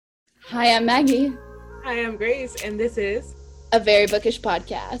Hi, I'm Maggie, Hi, I'm Grace, and this is a very bookish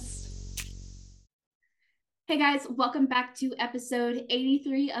podcast. Hey guys, welcome back to episode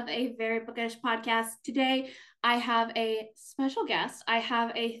 83 of a Very Bookish podcast. Today, I have a special guest. I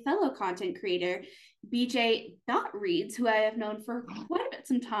have a fellow content creator, BJ Reads, who I have known for quite a bit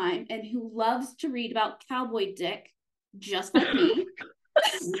some time and who loves to read about cowboy dick, just like me.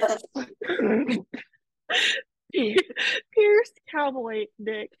 Pierced cowboy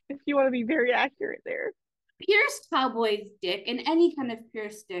dick, if you want to be very accurate there. Pierced cowboy's dick, and any kind of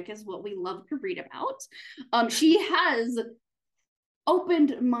pierced dick is what we love to read about. She has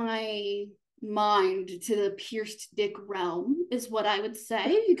opened my mind to the pierced dick realm, is what I would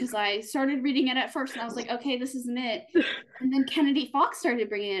say, because I started reading it at first and I was like, okay, this isn't it. And then Kennedy Fox started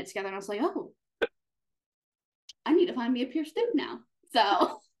bringing it together and I was like, oh, I need to find me a pierced dick now.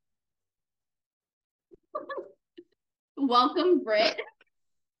 So welcome, Britt.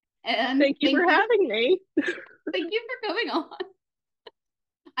 And thank you for having me. Thank you for coming on.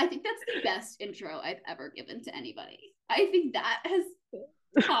 I think that's the best intro I've ever given to anybody. I think that has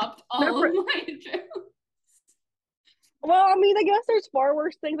topped all of my intros. Well, I mean, I guess there's far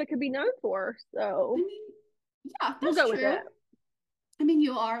worse things I could be known for. So, I mean, yeah, that's we'll true. With that. I mean,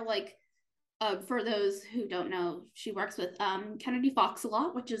 you are like, for those who don't know, she works with Kennedy Fox a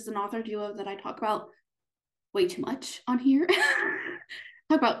lot, which is an author duo that I talk about way too much on here.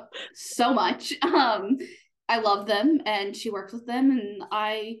 Talk about so much. I love them and she works with them, and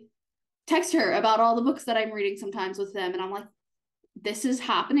I text her about all the books that I'm reading sometimes with them, and I'm like, this is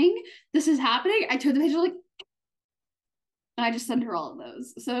happening. I turn the page like, and I just send her all of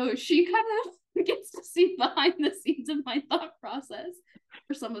those. So she kind of gets to see behind the scenes of my thought process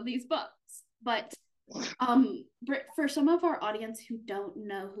for some of these books. But Britt, for some of our audience who don't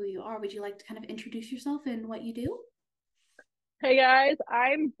know who you are, would you like to kind of introduce yourself and what you do? Hey guys,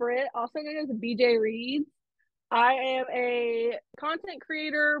 I'm Britt, also known as BJ Reads. I am a content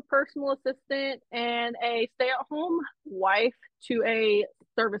creator, personal assistant, and a stay-at-home wife to a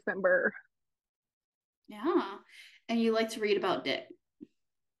service member. Yeah. And you like to read about dick?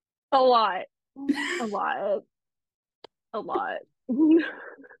 A lot.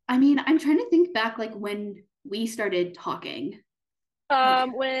 I mean, I'm trying to think back, like, when we started talking.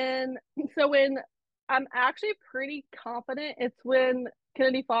 When I'm actually pretty confident it's when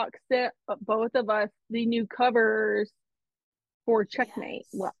Kennedy Fox sent both of us the new covers for Checkmate.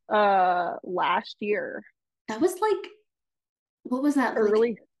 Yes. Last year. That was like, what was that?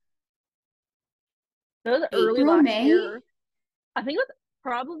 Early. That was April, early last May? year. I think it was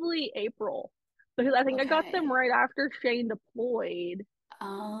probably April, because I think I got them right after Shane deployed.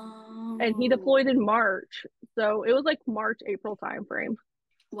 Oh. And he deployed in March, so it was like March, April time frame.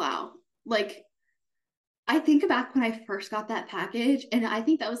 Wow. Like, I think back when I first got that package, and I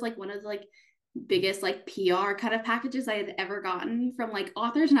think that was like one of the like biggest like PR kind of packages I had ever gotten from like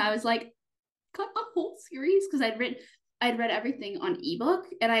authors, and I was like, got a whole series, because I'd read everything on ebook,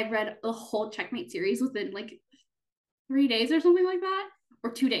 and I read the whole Checkmate series within like 3 days or something like that,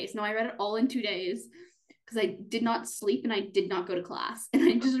 or 2 days. No, I read it all in 2 days because I did not sleep and I did not go to class, and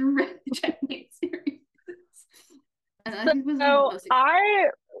I just read the Checkmate series. And I think it was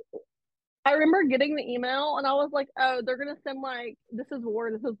I remember getting the email and I was like, oh, they're gonna send like This Is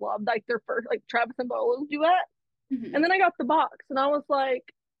War, This Is Love, like their first like Travis and Bola's duet. Mm-hmm. And then I got the box and I was like,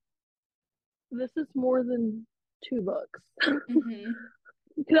 this is more than 2 books. Mm-hmm.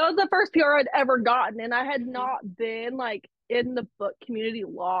 That was the first PR I'd ever gotten, and I had not been like in the book community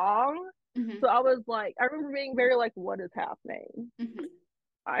long. Mm-hmm. So I was like, I remember being very like, what is happening? Mm-hmm.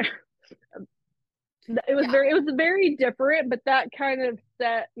 It was very different, but that kind of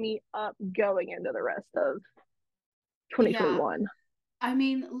set me up going into the rest of 2021. Yeah. I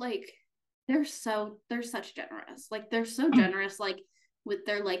mean, like, they're such generous. Like, they're so generous, like, with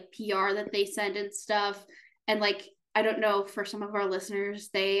their like PR that they send and stuff. And like, I don't know, for some of our listeners,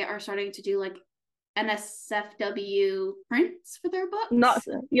 they are starting to do like NSFW prints for their books. Not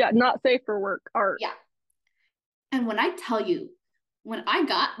safe for work art. Yeah. And when I tell you, when I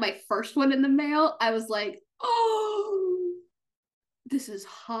got my first one in the mail, I was like, oh, this is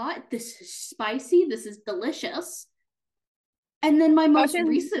hot, this is spicy, this is delicious. And then my most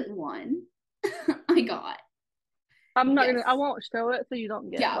recent one I got. I won't show it so you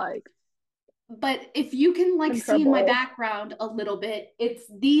don't get like. But if you can like see in my background a little bit, it's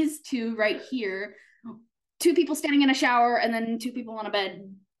these two right here. 2 people standing in a shower and then 2 people on a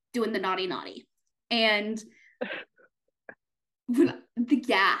bed doing the naughty. And the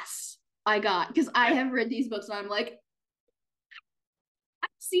gas I got, because I have read these books and I'm like, I've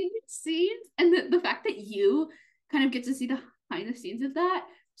seen these scenes, and the fact that you kind of get to see the behind the scenes of that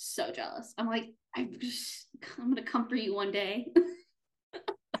so jealous. I'm like, I'm gonna come for you one day.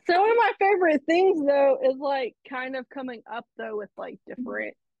 So one of my favorite things though is like kind of coming up though with like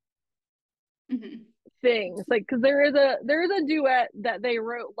different Mm-hmm. things. Like because there is a duet that they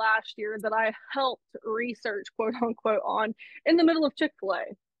wrote last year that I helped research quote unquote on in the middle of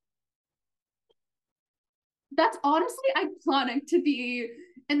Chick-fil-A. That's honestly iconic to be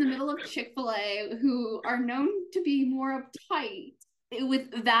in the middle of Chick-fil-A, who are known to be more uptight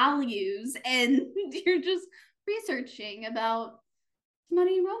with values, and you're just researching about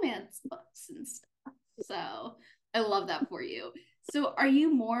money romance books and stuff. So I love that for you. So are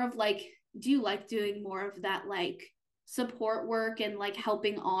you more of like, do you like doing more of that like support work and like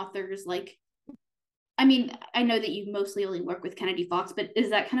helping authors? Like, I mean, I know that you mostly only work with Kennedy Fox, but is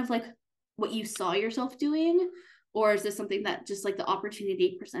that kind of like what you saw yourself doing? Or is this something that just like the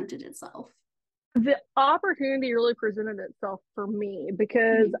opportunity presented itself? The opportunity really presented itself for me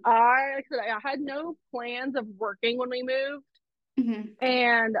because Mm-hmm. like I said, I had no plans of working when we moved. Mm-hmm.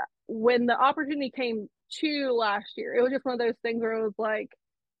 And when the opportunity came to last year, it was just one of those things where it was like,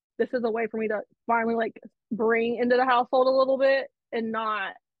 this is a way for me to finally like bring into the household a little bit and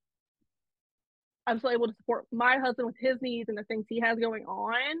not, I'm still able to support my husband with his needs and the things he has going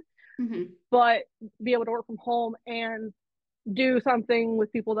on, Mm-hmm. but be able to work from home and do something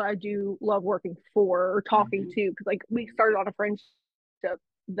with people that I do love working for or talking Mm-hmm. to. Because like we started on a friendship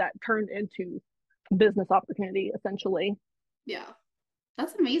that turned into business opportunity essentially. Yeah,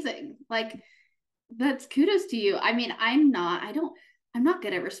 that's amazing. Like, that's kudos to you. I mean, I'm not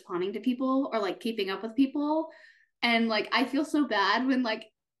good at responding to people or like keeping up with people. And like, I feel so bad when like,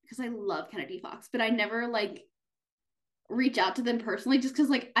 because I love Kennedy Fox, but I never like reach out to them personally just because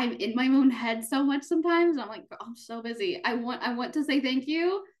like I'm in my own head so much sometimes. I'm like, I'm so busy. I want to say thank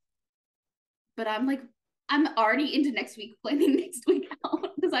you, but I'm like, I'm already into next week, planning next week out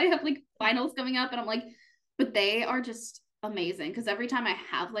because I have like finals coming up, and I'm like, but they are just amazing because every time I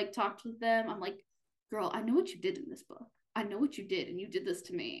have like talked with them, I'm like, girl, I know what you did in this book. I know what you did, and you did this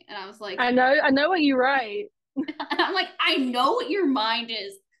to me. And I was like, I know what you write. I'm like, I know what your mind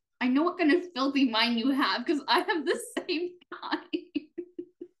is. I know what kind of filthy mind you have because I have the same kind.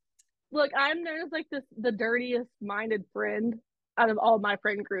 Look, I'm known as like the dirtiest minded friend out of all my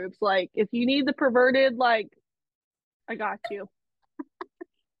friend groups. Like if you need the perverted, like I got you.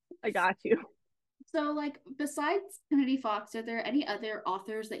 I got you. So, like, besides Kennedy Fox, are there any other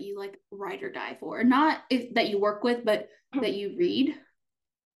authors that you like ride or die for? Not if that you work with, but that you read?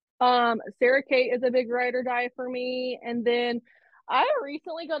 Sarah Kate is a big ride or die for me. And then I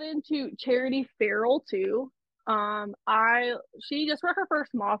recently got into Charity Farrell too. I She just wrote her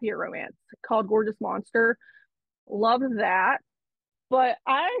first mafia romance called Gorgeous Monster. Love that. But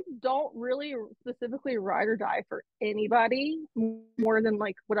I don't really specifically ride or die for anybody more than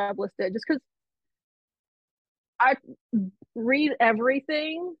like what I've listed, just because I read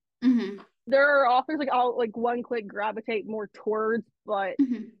everything. Mm-hmm. There are authors like I'll like one click gravitate more towards, but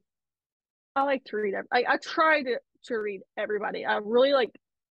Mm-hmm. I like to read. I try to read everybody. I really like.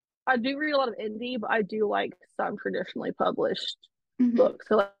 I do read a lot of indie, but I do like some traditionally published Mm-hmm. books.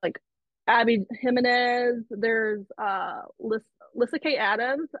 So like Abby Jimenez. There's Lissa K.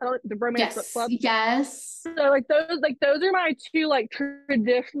 Adams. I don't the Romance Book Yes. Club. Yes. So like those are my two like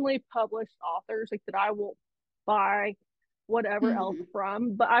traditionally published authors like that I will buy whatever else Mm-hmm.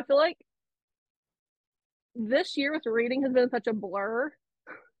 from. But I feel like this year with reading has been such a blur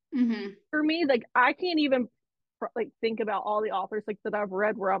Mm-hmm. for me. Like I can't even like think about all the authors like that I've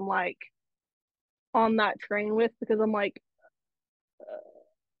read where I'm like on that train with because I'm like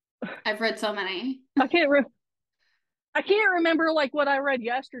I've read so many. I can't I can't remember like what I read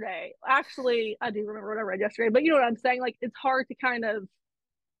yesterday. Actually, I do remember what I read yesterday, but you know what I'm saying? Like it's hard to kind of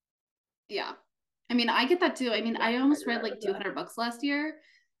Yeah. I mean, I get that too. I mean, yeah, I I almost do read that like with that. 200 books last year,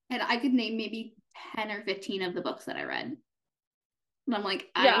 and I could name maybe 10 or 15 of the books that I read. And I'm like,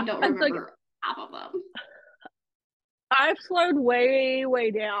 I Yeah, don't it's like remember half of them. I've slowed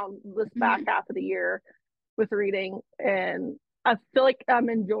way down this back Mm-hmm. half of the year with reading, and I feel like I'm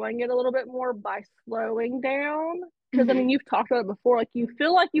enjoying it a little bit more by slowing down. Because I mean, Mm-hmm. you've talked about it before. Like you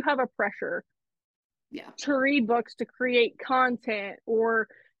feel like you have a pressure Yeah. to read books to create content or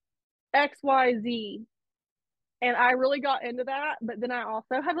XYZ. And I really got into that, but then I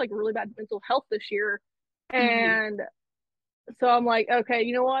also had like really bad mental health this year. Mm-hmm. And so I'm like, okay,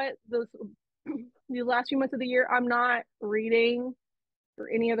 you know what? These last few months of the year, I'm not reading for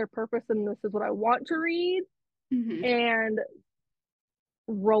any other purpose than this is what I want to read Mm-hmm. and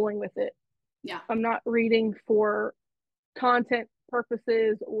rolling with it. Yeah. I'm not reading for content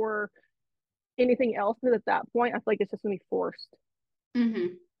purposes or anything else because at that point I feel like it's just gonna be forced. Mm-hmm.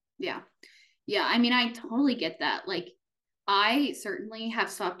 Yeah. Yeah. I mean, I totally get that. Like, I certainly have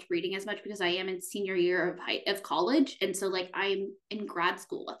stopped reading as much because I am in senior year of college. And so, like, I'm in grad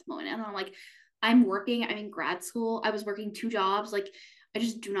school at the moment. And I'm like, I'm in grad school. I was working 2 jobs. Like, I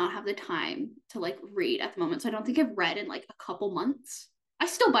just do not have the time to like read at the moment. So I don't think I've read in like a couple months. I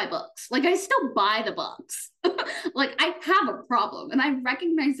still buy books. Like, I still buy the books. Like, I have a problem and I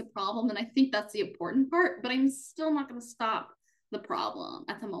recognize the problem. And I think that's the important part, but I'm still not going to stop the problem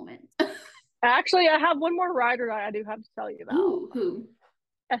at the moment. Actually, I have one more writer that I do have to tell you about. Ooh, who?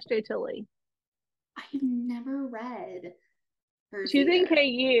 S.J. Tilly. I've never read hers She's in either.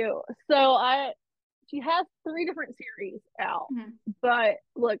 KU. She has 3 different series out. Mhm. But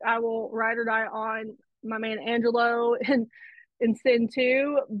look, I will ride or die on my man Angelo in Sin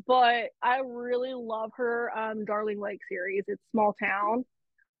 2. But I really love her Darling Lake series. It's Small Town.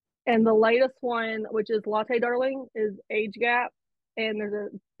 And the latest one, which is Latte Darling, is Age Gap. And there's a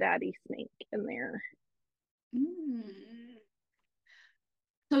daddy snake in there. Mm.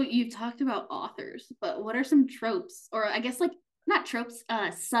 So you've talked about authors, but what are some tropes, or I guess like not tropes,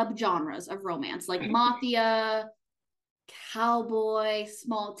 subgenres of romance, like mafia, cowboy,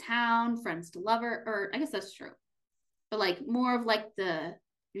 small town, friends to lover, or I guess that's true, but like more of like the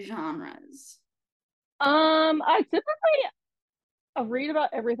genres. I typically I read about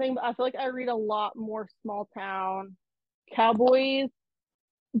everything, but I feel like I read a lot more small town cowboys.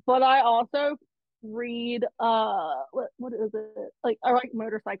 But I also read what is it? Like I like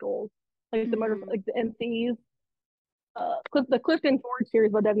motorcycles, Mm. like the MCs. The Clifton Ford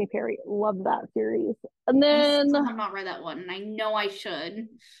series by Devney Perry. Love that series. And I then, still have not read that one, and I know I should.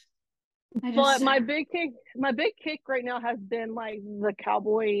 I but just my big kick right now has been like the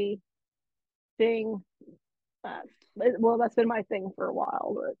cowboy thing. Uh, well, that's been my thing for a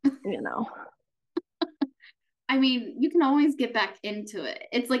while, but you know. I mean, you can always get back into it.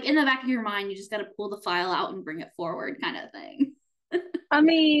 It's like in the back of your mind, you just got to pull the file out and bring it forward, kind of thing. I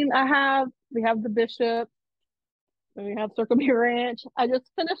mean, we have the Bishop, and we have Circle B Ranch. I just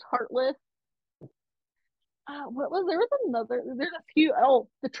finished Heartless. What was there was another there's a few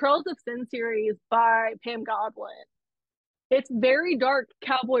the Trails of Sin series by Pam Godwin. It's very dark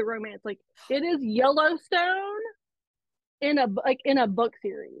cowboy romance. Like it is Yellowstone in a book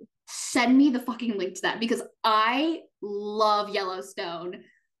series. Send me the fucking link to that because I love Yellowstone.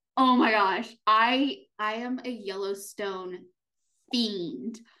 Oh my gosh, I am a Yellowstone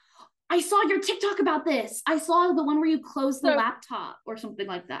fiend. I saw your TikTok about this. I saw the one where you close the So laptop or something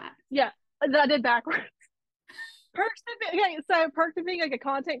like that. yeah, that I did backwards. Perks of being like a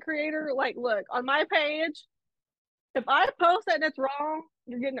content creator. Like, look on my page, if I post it and it's wrong,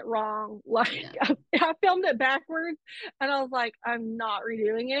 you're getting it wrong. Like Yeah. I filmed it backwards, and I was like, I'm not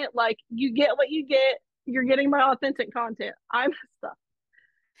redoing it. Like you get what you get. You're getting my authentic content. I messed up,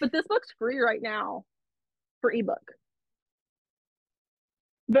 but this book's free right now for ebook.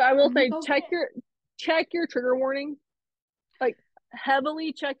 But I will I'm gonna say, go get it. check your trigger warnings. Like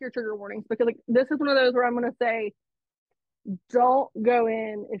heavily check your trigger warnings because like this is one of those where I'm gonna say, don't go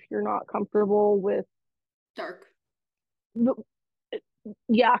in if you're not comfortable with Dark. the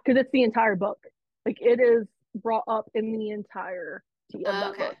yeah, because it's the entire book. Like it is brought up in the entirety of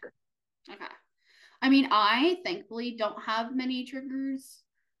that Okay. book. Okay. I mean, I thankfully don't have many triggers.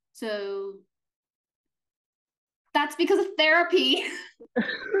 So that's because of therapy.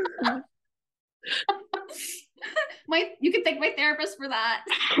 You can thank my therapist for that.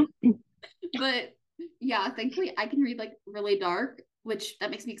 But yeah, thankfully I can read like really dark, which that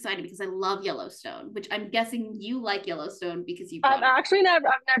makes me excited because I love Yellowstone, which I'm guessing you like Yellowstone because you brought it up. I've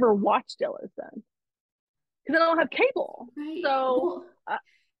never watched Yellowstone because I don't have cable. Right. So Well, uh,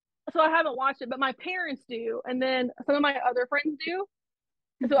 so I haven't watched it, but my parents do, and then some of my other friends do.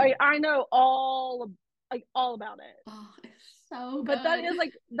 So mhm. I know all about it. Oh, it's so But that good. is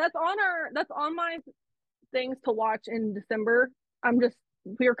like that's on my things to watch in December.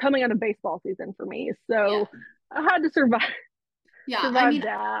 We are coming out of baseball season for me, Yeah. so I had to Yeah. I survive mean,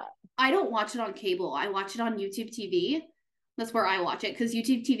 that. I don't watch it on cable. I watch it on YouTube TV. That's where I watch it because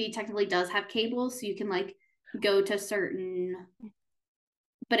YouTube TV technically does have cable, so you can like go to certain,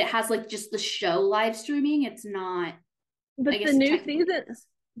 but it has like just the show live streaming. It's not, I But guess it technically is.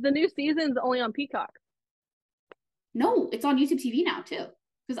 the new season's only on Peacock. No, it's on YouTube TV now too.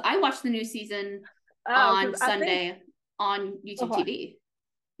 Because I watched the new season Oh, because on I think Sunday on YouTube okay. TV.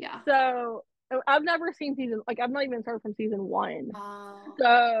 Yeah. So I've never seen I've not even started from season one. Oh.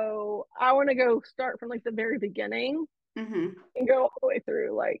 So I want to go start from like the very beginning Mm-hmm. and go all the way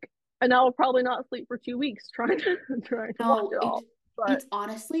through. And I will probably not sleep for 2 weeks trying to watch No, it all. But it's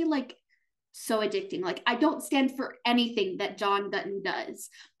honestly like so addicting. Like, I don't stand for anything that John Dutton does,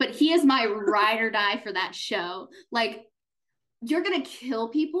 but he is my ride or die for that show. Like, you're gonna kill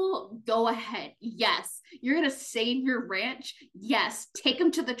people, go ahead, yes. You're gonna save your ranch, yes. Take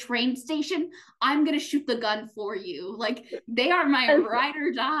them to the train station, I'm gonna shoot the gun for you. Like, they are my And ride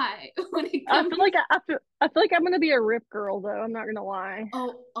or die when it I comes. feel like I feel like I'm gonna be a Rip girl though. I'm not gonna lie.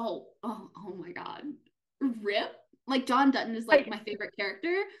 Oh my god, Rip. Like, John Dutton is like Like my favorite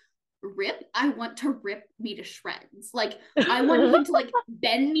character. Rip, I want to rip me to shreds. Like, I want him to like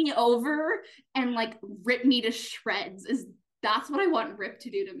bend me over and like rip me to shreds. Is That's what I want Rip to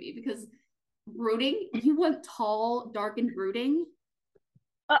do to me, because brooding, you want tall, dark, and brooding.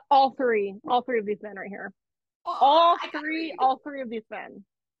 all three of these men right here. Oh, I gotta read. All three of these men.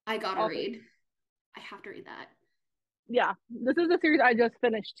 I gotta All three. read. I have to read that. Yeah, this is a series I just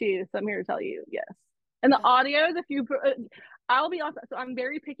finished too, so I'm here to tell you, yes. And the Oh. audios, if you, I'll be honest, so I'm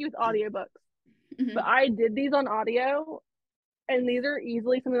very picky with audiobooks, but Mm-hmm. I did these on audio, and these are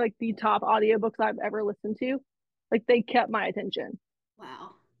easily some of like the top audiobooks I've ever listened to. Like they kept my attention.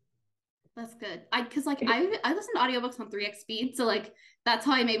 Wow. That's good. Cause like I listen to audiobooks on 3x speed. So like that's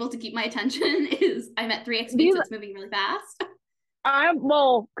how I'm able to keep my attention is I'm at 3x speed, These so it's moving really fast. I'm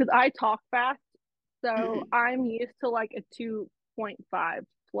well because I talk fast, so Mm-hmm. I'm used to like a 2.5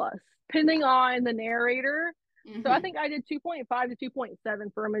 plus, depending Yeah. on the narrator. So I Mm-hmm. think I did 2.5 to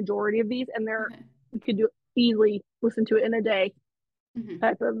 2.7 for a majority of these, and they're Okay. you could do easily listen to it in a day Mm-hmm.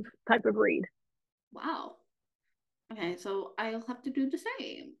 type of read. Wow. Okay, so I'll have to do the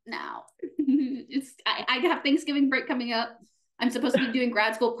same now. I have Thanksgiving break coming up. I'm supposed to be doing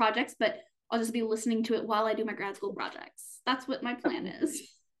grad school projects, but I'll just be listening to it while I do my grad school projects. That's what my plan is.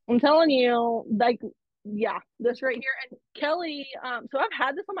 I'm telling you, like, yeah, this right here. And Kelly, so I've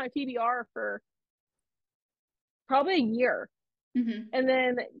had this on my TBR for probably a year. Mm-hmm. And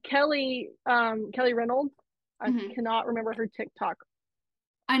then Kelly Reynolds, I Mm-hmm. cannot remember her TikTok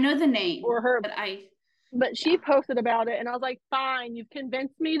I know the name, or her, but but she yeah. posted about it, and I was like, fine, you've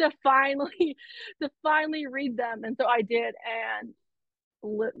convinced me to finally, to finally read them. And so I did, and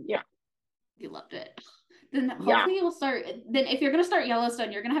yeah, You loved it. Then yeah. hopefully you'll start. Then if you're gonna start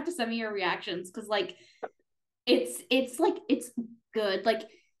Yellowstone, you're gonna have to send me your reactions, because like it's good. Like,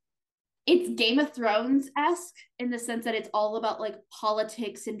 it's Game of Thrones esque in the sense that it's all about like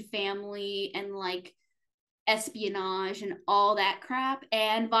politics and family and like espionage and all that crap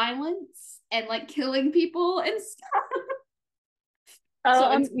and violence and like killing people and stuff.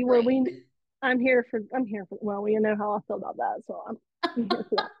 So it's Well, great. I'm here for, well, we know how I feel about that, so I'm here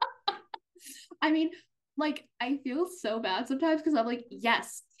for that. I mean, like, I feel so bad sometimes because I'm like,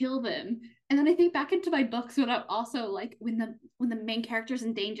 yes, kill them. And then I think back into my books when I'm also like, when the main character's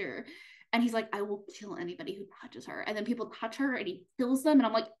in danger and he's like, I will kill anybody who touches her. And then people touch her and he kills them. And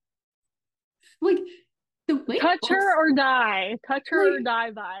I'm like the way books, Touch her or like,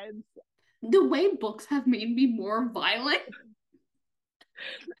 die vibes. the way books have made me more violent.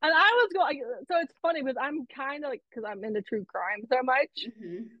 And I was going, so it's funny because I'm kind of like, because I'm into true crime so much.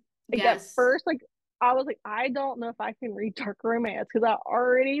 Mm-hmm. Like at Yes. first, like I was like, I don't know if I can read dark romance because I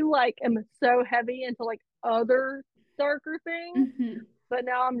already like am so heavy into like other darker things. Mm-hmm. But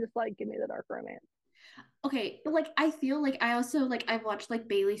now I'm just like, give me the dark romance. Okay, but like I feel like I also like I've watched like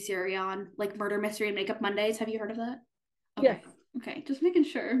Bailey Sarian, like Murder Mystery and Makeup Mondays. Have you heard of that? Yes, Okay. Okay, just making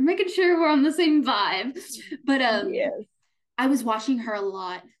sure we're on the same vibe. But yes. I was watching her a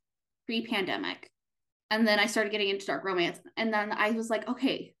lot pre-pandemic. And then I started getting into dark romance. And then I was like,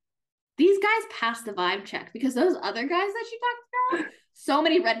 okay, these guys passed the vibe check, because those other guys that she talked about, so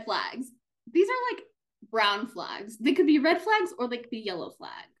many red flags. These are like brown flags. They could be red flags or they could be yellow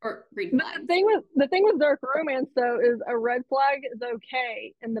flag or green But flags. the thing with dark romance though is a red flag is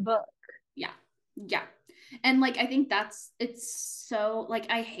okay in the book. Yeah. Yeah. And like I think it's so like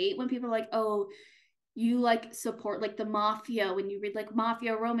I hate when people are like, oh, you like support like the mafia when you read like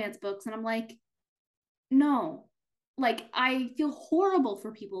mafia romance books. And I'm like, no. Like, I feel horrible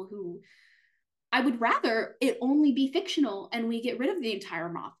for people who, I would rather it only be fictional and we get rid of the entire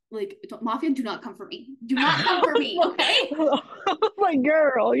mafia. Do not come for me. Do not come for me, okay? Like,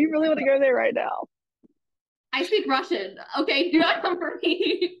 girl, you really want to go there right now? I speak Russian, okay? Do not come for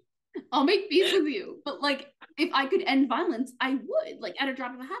me. I'll make peace with you. But like, if I could end violence, I would. Like, at a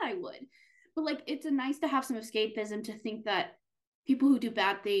drop of a hat, I would. But like, it's a nice to have some escapism, to think that people who do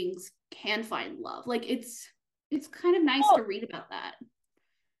bad things can find love. Like, it's kind of nice to Well, read about that.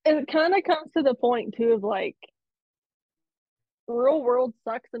 it kind of comes to the point too of like real world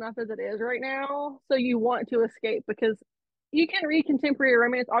sucks enough as it is right now. So you want to escape because you can read contemporary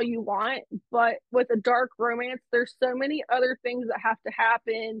romance all you want, but with a dark romance, there's so many other things that have to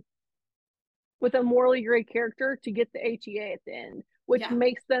happen with a morally gray character to get the HEA at the end, which Yeah.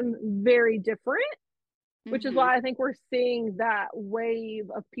 makes them very different. Which is Mm-hmm. why I think we're seeing that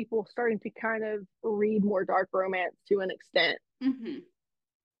wave of people starting to kind of read more dark romance to an extent. Mm-hmm.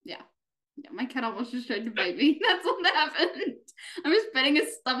 Yeah. Yeah, my cat almost just tried to bite me. That's what happened. I was petting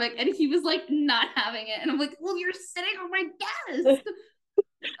his stomach and he was like not having it. And I'm like, well, you're sitting on my desk.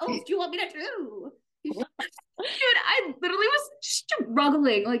 What else do you want me to do? Dude, I literally was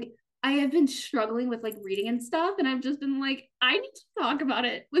struggling. Like, I have been struggling with like reading and stuff. And I've just been like, I need to talk about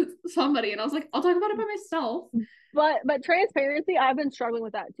it with somebody. And I was like, I'll talk about it by myself. But transparency, I've been struggling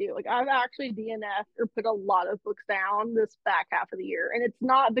with that too. Like I've actually DNF'd or put a lot of books down this back half of the year. And it's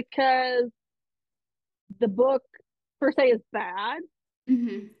not because the book per se is bad.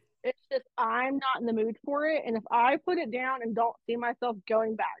 Mm-hmm. It's just I'm not in the mood for it. And if I put it down and don't see myself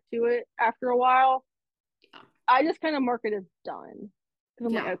going back to it after a while, Yeah. I just kind of mark it as done. Because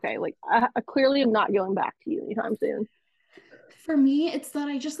I'm like, Yeah. okay, like I clearly am not going back to you anytime soon. For me, it's that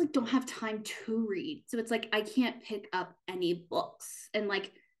I just like don't have time to read. So it's like I can't pick up any books. And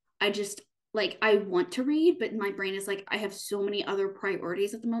like I just like I want to read, but my brain is like I have so many other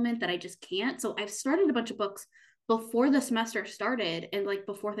priorities at the moment that I just can't. So I've started a bunch of books before the semester started and like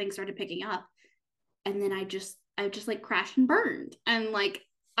before things started picking up. And then I just like crashed and burned. And like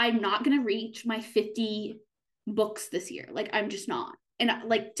I'm not gonna reach my 50 books this year. Like I'm just not. And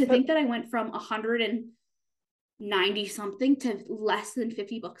like to But think that I went from 190 something to less than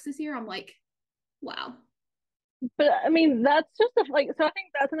 50 books this year, I'm like, wow. but I mean that's just like so I think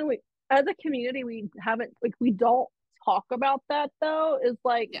that's something we as a community we haven't like we don't talk about that though is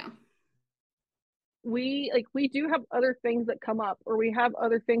like Yeah. we do have other things that come up or we have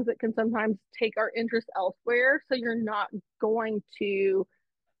other things that can sometimes take our interest elsewhere so you're not going to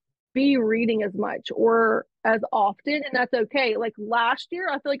be reading as much or as often and that's okay. Like last year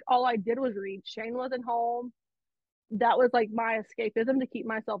I feel like all I did was read. Shane wasn't home. That was like my escapism to keep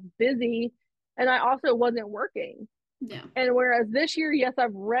myself busy and I also wasn't working. Yeah. And whereas this year, yes,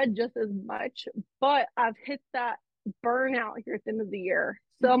 I've read just as much, but I've hit that burnout here at the end of the year.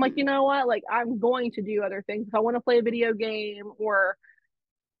 So I'm like, you Mm-hmm. know what? Like, I'm going to do other things. If I want to play a video game or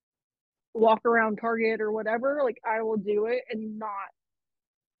walk around Target or whatever, like, I will do it and not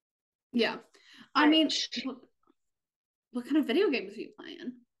Yeah. I mean, much. what kind of video games are you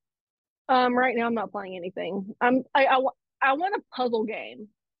playing? Right now I'm not playing anything. I want a puzzle game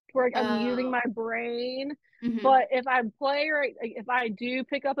where like, I'm using my Oh. brain. Mm-hmm. But if I play right, like, if I do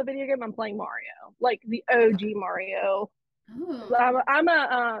pick up a video game, I'm playing Mario, like the OG Okay. Mario. Oh. I'm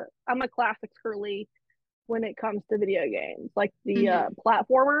a classics girly when it comes to video games, like the Mm-hmm.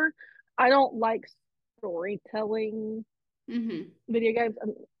 platformer. I don't like storytelling Mm-hmm. video games.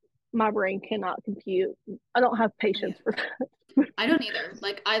 My brain cannot compute. I don't have Yeah. patience for that. I don't either.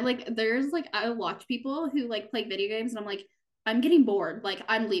 Like I like there's like I watch people who like play video games and I'm like, I'm getting bored. Like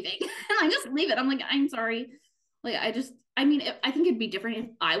I'm leaving. And I just leave it. I'm like, I'm sorry. Like I mean, I think it'd be different if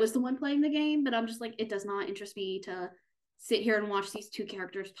I was the one playing the game, but I'm just like, it does not interest me to sit here and watch these two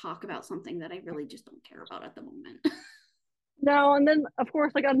characters talk about something that I really just don't care about at the moment. No, and then of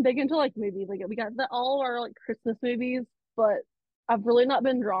course, like I'm big into like movies. Like we got all of our like Christmas movies, but I've really not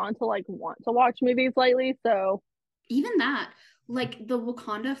been drawn to like want to watch movies lately. So Even that, like the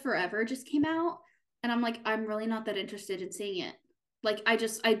Wakanda Forever just came out, and I'm like, I'm really not that interested in seeing it. Like I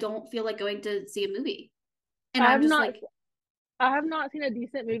don't feel like going to see a movie. And I I'm have just not like, I have not seen a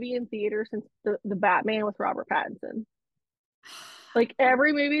decent movie in theater since the Batman with Robert Pattinson. Like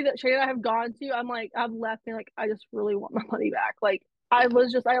every movie that Shane and I have gone to, I'm like, I've left and like, I just really want my money back. Like yeah,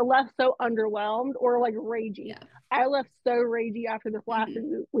 I left so underwhelmed or like ragey. yeah, I left so ragey after this last mm-hmm,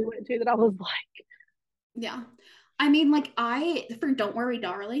 movie we went to that I was like, yeah. I mean, like I for Don't Worry,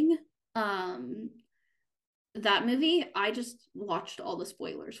 Darling, um, that movie, I just watched all the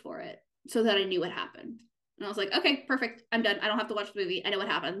spoilers for it so that I knew what happened. And I was like, okay, perfect. I'm done. I don't have to watch the movie. I know what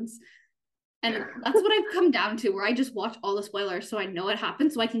happens. And that's what I've come down to, where I just watch all the spoilers so I know what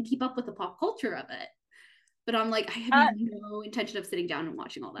happens so I can keep up with the pop culture of it. But I'm like, I have I, no intention of sitting down and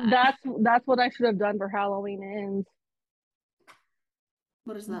watching all that. that's what I should have done for Halloween ends.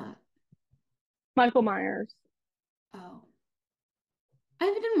 What is that? Michael Myers. Oh. I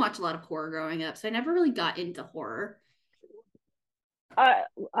didn't watch a lot of horror growing up, so I never really got into horror. I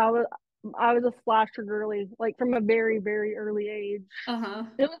I was I was a slasher girly, like from a very, very early age. Uh-huh.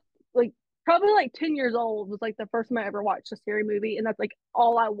 It was like probably like 10 years old was like the first time I ever watched a scary movie. And that's like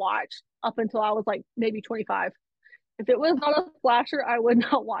all I watched up until I was like maybe 25. If it was not a slasher, I would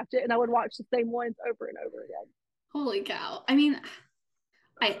not watch it. And I would watch the same ones over and over again. Holy cow. I mean,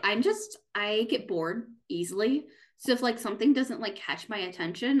 I get bored easily. So if like something doesn't like catch my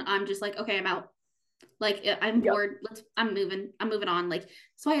attention, I'm just like, okay, I'm out. Like I'm bored. I'm moving on. Like,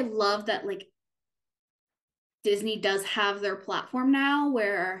 so I love that like Disney does have their platform now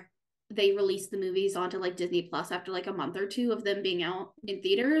where they release the movies onto like Disney Plus after like a month or two of them being out in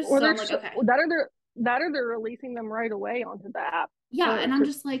theaters. Or So they're I'm like, okay. that or they're releasing them right away onto the app. Yeah, and I'm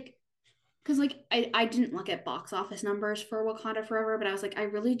just like, because like I didn't look at box office numbers for Wakanda Forever, but I was like, I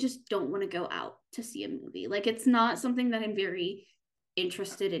really just don't want to go out to see a movie. Like it's not something that I'm very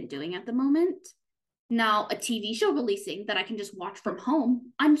interested in doing at the moment. Now, a TV show releasing that I can just watch from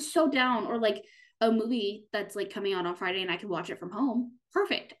home, I'm so down. Or like a movie that's like coming out on Friday and I can watch it from home.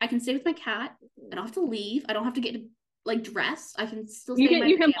 Perfect. I can stay with my cat. I don't have to leave. I don't have to get like dressed. I can still stay in my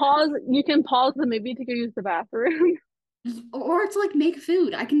pajamas. You can pause the movie to go use the bathroom. Or to like make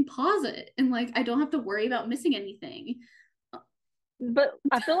food. I can pause it and like I don't have to worry about missing anything. But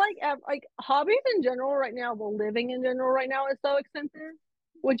I feel like hobbies in general right now, the living in general right now is so expensive,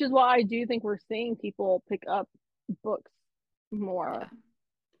 which is why I do think we're seeing people pick up books more. Yeah.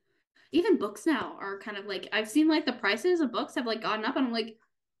 Even books now are kind of like I've seen like the prices of books have like gone up and I'm like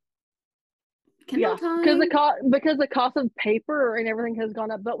Kindle time. Because the cost of paper and everything has gone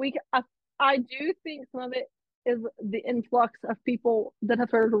up. But I do think some of it is the influx of people that have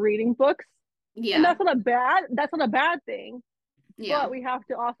started reading books. Yeah. And that's not a bad thing. Yeah. But we have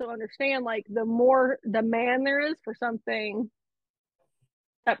to also understand like the more demand there is for something,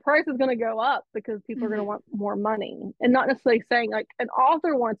 that price is going to go up because people are going to want more money. And not necessarily saying like an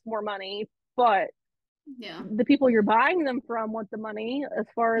author wants more money, but the people you're buying them from want the money as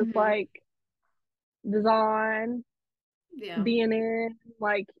far as like design, being in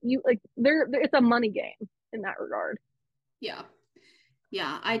like you like there it's a money game in that regard. Yeah.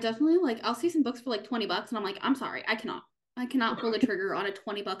 I definitely like I'll see some books for like $20 and I'm like, I'm sorry, I cannot pull the trigger on a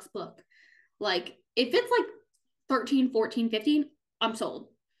 $20 book. Like if it's like 13, 14, 15, I'm sold.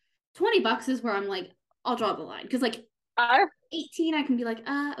 $20 is where I'm like, I'll draw the line. Cause like 18, I can be like,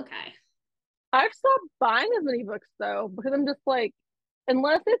 okay. I've stopped buying as many books though, because I'm just like,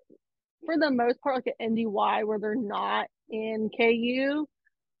 unless it's for the most part like an NDY where they're not in KU,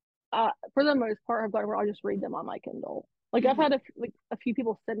 for the most part I've got where I'll just read them on my Kindle. Like I've had a few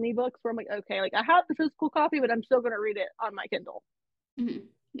people send me books where I'm like, okay, like I have the physical copy, but I'm still gonna read it on my Kindle.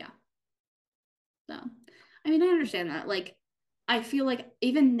 Yeah. So, I mean, I understand that. Like, I feel like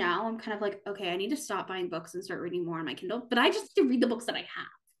even now I'm kind of like, okay, I need to stop buying books and start reading more on my Kindle. But I just need to read the books that I have.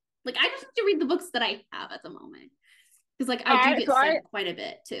 Like, I just need to read the books that I have at the moment. Because like I do get sent quite a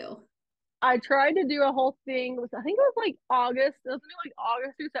bit too. I tried to do a whole thing with I think it was like August. It was like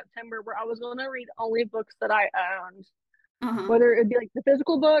August through September where I was going to read only books that I owned. Whether it'd be like the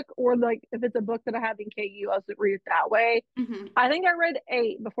physical book or like if it's a book that I have in KU, I was to read it that way. I think I read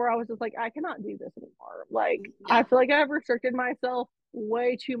 8 before I was just like, I cannot do this anymore. Like I feel like I've restricted myself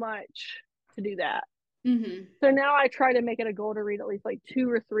way too much to do that. So now I try to make it a goal to read at least like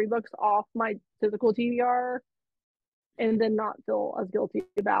 2 or 3 books off my physical TBR and then not feel as guilty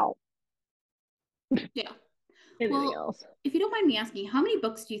about anything else. If you don't mind me asking, how many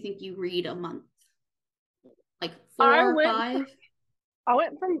books do you think you read a month? Like 4 or 5? I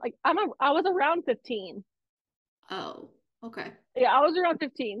went from like I was around 15. Oh, okay. Yeah, I was around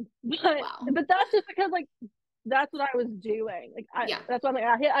 15. But that's just because like that's what I was doing. Like that's why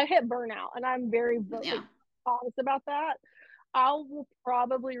I hit burnout and I'm very like, honest about that. I will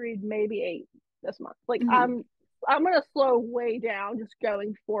probably read maybe 8 this month. Like I'm gonna slow way down just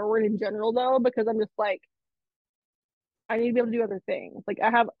going forward in general though, because I'm just like I need to be able to do other things. Like I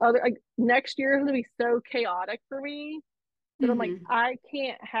have other like next year is gonna be so chaotic for me that I'm like I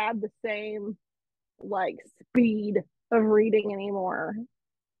can't have the same like speed of reading anymore.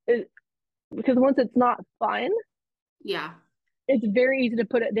 Because once it's not fun, it's very easy to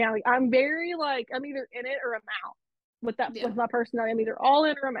put it down. Like I'm very like I'm either in it or I'm out with my personality. I'm either all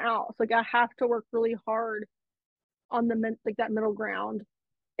in or I'm out. So like I have to work really hard on the like that middle ground,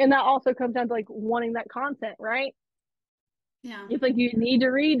 and that also comes down to like wanting that content, right? Yeah, it's like you need to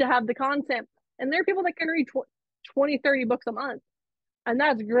read to have the content, and there are people that can read 20, 30 books a month, and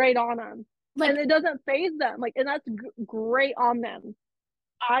that's great on them. Like, and it doesn't phase them. Like, and that's great on them.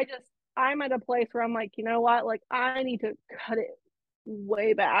 I'm at a place where I'm like, you know what? Like, I need to cut it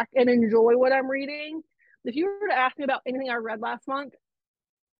way back and enjoy what I'm reading. If you were to ask me about anything I read last month,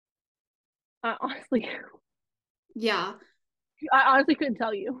 honestly, I honestly couldn't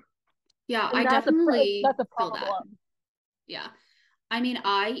tell you. Yeah, and I definitely that's a feel problem. that. Yeah, I mean,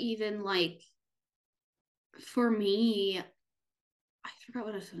 I even like for me, I forgot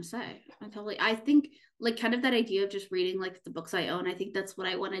what I was going to say. I think like kind of that idea of just reading like the books I own. I think that's what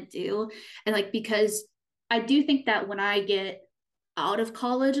I want to do. And like, because I do think that when I get out of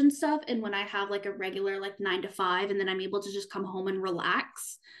college and stuff, and when I have like a regular like 9 to 5, and then I'm able to just come home and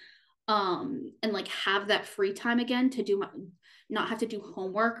relax, and like have that free time again to do not have to do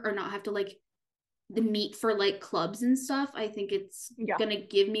homework or not have to like the meet for like clubs and stuff. I think it's gonna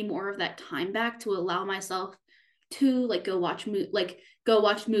give me more of that time back to allow myself to like go watch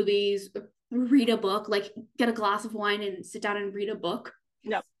movies, read a book, like get a glass of wine and sit down and read a book.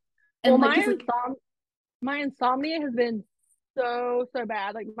 Yep. And well, like, my insomnia has been so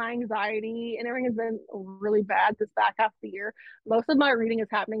bad. Like my anxiety and everything has been really bad this back half of the year. Most of my reading is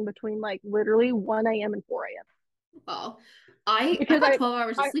happening between like literally 1 a.m. and 4 a.m. Oh, I because got 12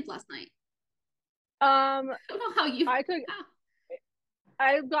 hours of sleep last night. I don't know how you. I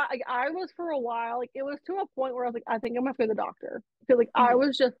was for a while, like it was to a point where I was like, I think I'm gonna go to the doctor. Because like I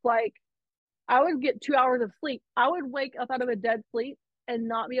was just like, I would get 2 hours of sleep. I would wake up out of a dead sleep and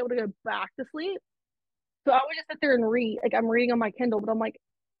not be able to go back to sleep. So I would just sit there and read. Like I'm reading on my Kindle, but I'm like,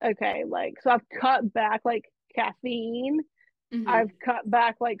 okay, like so I've cut back like caffeine. I've cut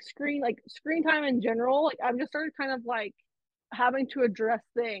back like screen time in general. Like I've just started kind of like having to address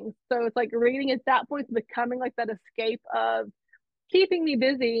things. So it's like reading at that point is becoming like that escape of keeping me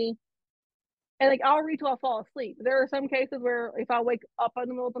busy. And like I'll read till I fall asleep. There are some cases where if I wake up in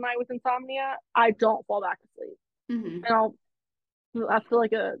the middle of the night with insomnia, I don't fall back to sleep. And I feel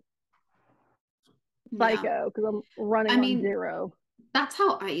like a psycho because I'm running on zero. That's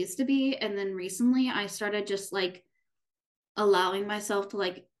how I used to be. And then recently I started just like allowing myself to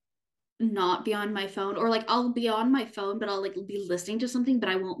like not be on my phone, or like I'll be on my phone, but I'll like be listening to something, but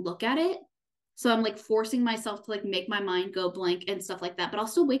I won't look at it. So I'm like forcing myself to like make my mind go blank and stuff like that. But I'll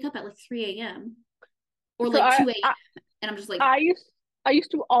still wake up at like 3 a.m. or So like 2 a.m. And I'm just like, I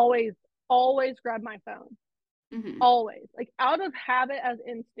used to always grab my phone. Always, like out of habit as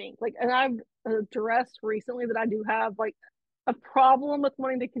instinct. Like, and I've addressed recently that I do have like a problem with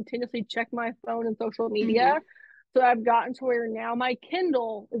wanting to continuously check my phone and social media. So I've gotten to where now my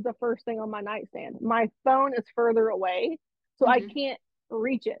Kindle is the first thing on my nightstand. My phone is further away, so I can't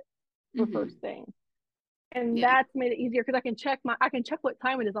reach it the first thing. And that's made it easier because I can check what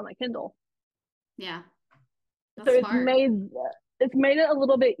time it is on my Kindle. Yeah. That's so it's made it a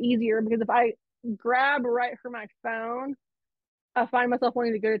little bit easier because if I grab right for my phone, I find myself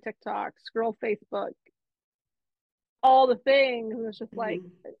wanting to go to TikTok, scroll Facebook, all the things, and it's just like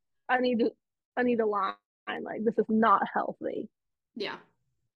I need a line. Like this is not healthy. Yeah.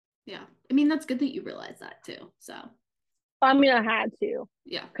 I mean, that's good that you realize that too. So I mean, I had to.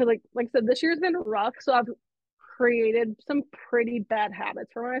 Yeah. Because like I said, this year's been rough. So I've created some pretty bad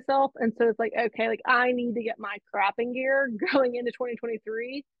habits for myself. And so it's like, okay, like I need to get my crap in gear going into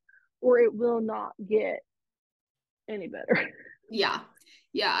 2023 or it will not get any better. Yeah.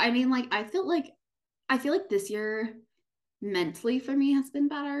 I mean, like I feel like this year mentally for me has been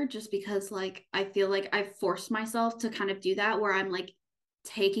better just because like I feel like I've forced myself to kind of do that where I'm like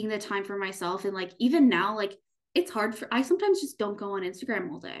taking the time for myself. And like even now, like it's hard I sometimes just don't go on Instagram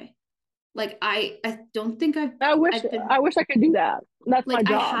all day. Like I don't think I wish I could do that. That's like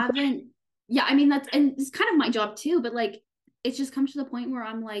my job. I haven't. Yeah, I mean and it's kind of my job too, but like it's just come to the point where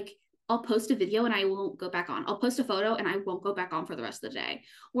I'm like I'll post a video and I won't go back on. I'll post a photo and I won't go back on for the rest of the day.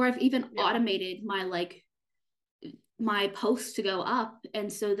 Or I've even automated my posts to go up,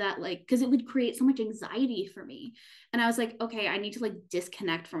 and so that like because it would create so much anxiety for me, and I was like, okay, I need to like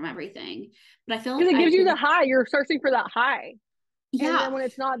disconnect from everything. But I feel like it gives you the high. You're searching for that high. Yeah. And then when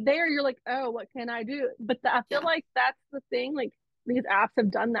it's not there, you're like, oh, what can I do? But I feel like that's the thing. Like these apps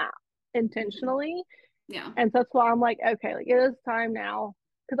have done that intentionally. Yeah. And so that's why I'm like, okay, like it is time now.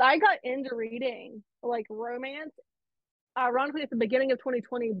 Because I got into reading like romance, ironically, at the beginning of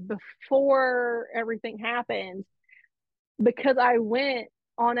 2020, before everything happened, because I went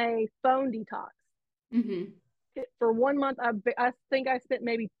on a phone detox. For 1 month, I think I spent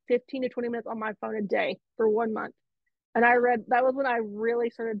maybe 15 to 20 minutes on my phone a day for 1 month. And that was when I really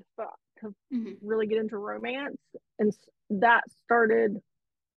started to really get into romance. And that started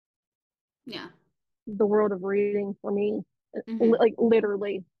the world of reading for me, like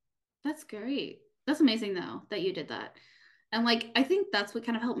literally. That's great. That's amazing though, that you did that. And like, I think that's what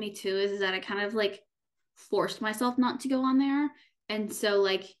kind of helped me too, is that I kind of like forced myself not to go on there. And so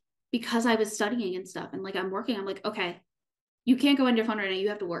like, because I was studying and stuff and like I'm working, I'm like, okay, you can't go on your phone right now, you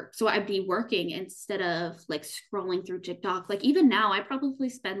have to work. So I'd be working instead of like scrolling through TikTok. Like even now I probably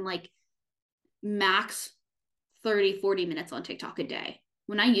spend like max 30-40 minutes on TikTok a day.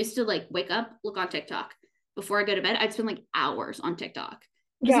 When I used to like wake up, look on TikTok before I go to bed, I'd spend like hours on TikTok.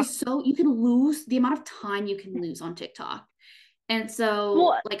 It's so you can lose the amount of time you can lose on TikTok. And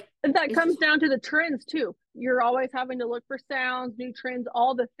so like that comes down to the trends too. you're always having to look for sounds, new trends,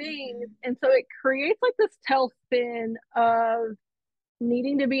 all the things. And so it creates like this tailspin of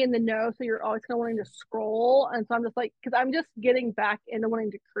needing to be in the know. So you're always kind of wanting to scroll. And so I'm just like, because I'm just getting back into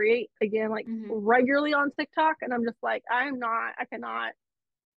wanting to create again, like regularly on TikTok. And I'm just like, I cannot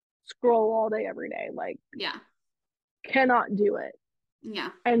scroll all day, every day. Like, yeah. Cannot do it. Yeah.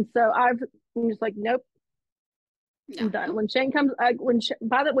 And so I'm just like, nope. I'm done. When Shane comes,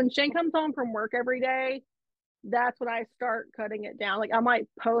 when Shane comes home from work every day, that's when I start cutting it down. Like I might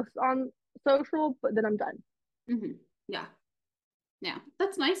post on social, but then I'm done. Yeah. Yeah.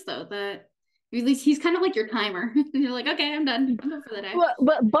 That's nice though, that at least he's kind of like your timer. You're like, okay, I'm done. I'm done for the day.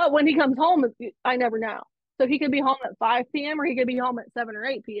 But when he comes home, I never know. So he could be home at 5 p.m. or he could be home at 7 or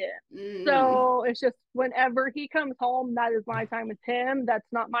 8 p.m. So it's just whenever he comes home, that is my time with him. That's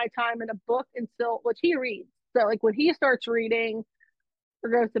not my time in a book until which he reads. So like when he starts reading or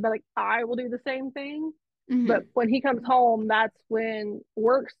goes to bed, like I will do the same thing. But when he comes home, that's when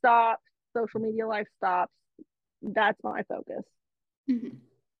work stops, social media life stops. That's my focus.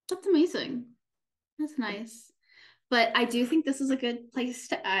 That's amazing. That's nice. But I do think this is a good place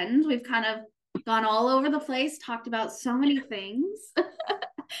to end. We've kind of gone all over the place, talked about so many things.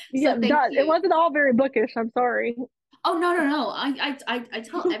 Yeah, it wasn't all very bookish. I'm sorry. Oh no. I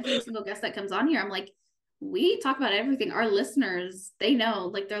tell every single guest that comes on here, I'm like, we talk about everything. Our listeners, they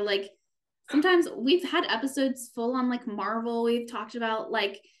know, like they're like, sometimes we've had episodes full on like Marvel. We've talked about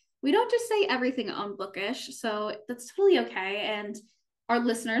like, we don't just say everything on bookish. So that's totally okay. And our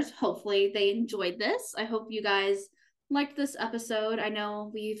listeners, hopefully they enjoyed this. I hope you guys liked this episode. I know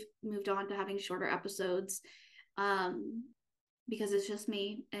we've moved on to having shorter episodes because it's just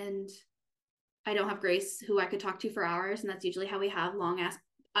me and I don't have Grace who I could talk to for hours. And that's usually how we have long ass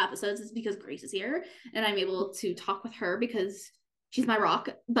episodes, is because Grace is here and I'm able to talk with her because she's my rock.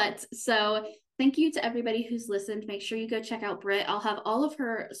 But so thank you to everybody who's listened. Make sure you go check out Britt. I'll have all of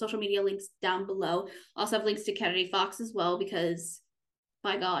her social media links down below. I'll also have links to Kennedy Fox as well, because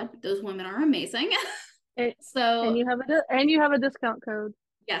by God, those women are amazing. And you have a discount code.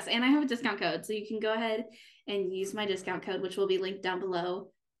 Yes, and I have a discount code, so you can go ahead and use my discount code, which will be linked down below,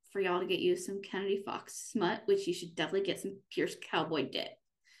 for y'all to get you some Kennedy Fox smut, which you should definitely get some Pierce Cowboy dip,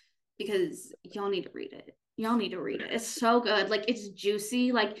 because y'all need to read it. Y'all need to read it. It's so good. Like, it's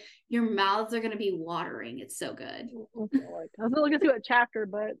juicy. Like, your mouths are gonna be watering. It's so good. Okay, I was gonna look into a chapter,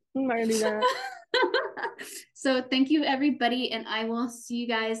 but I'm not gonna do that. So thank you, everybody, and I will see you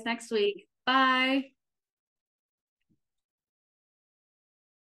guys next week. Bye.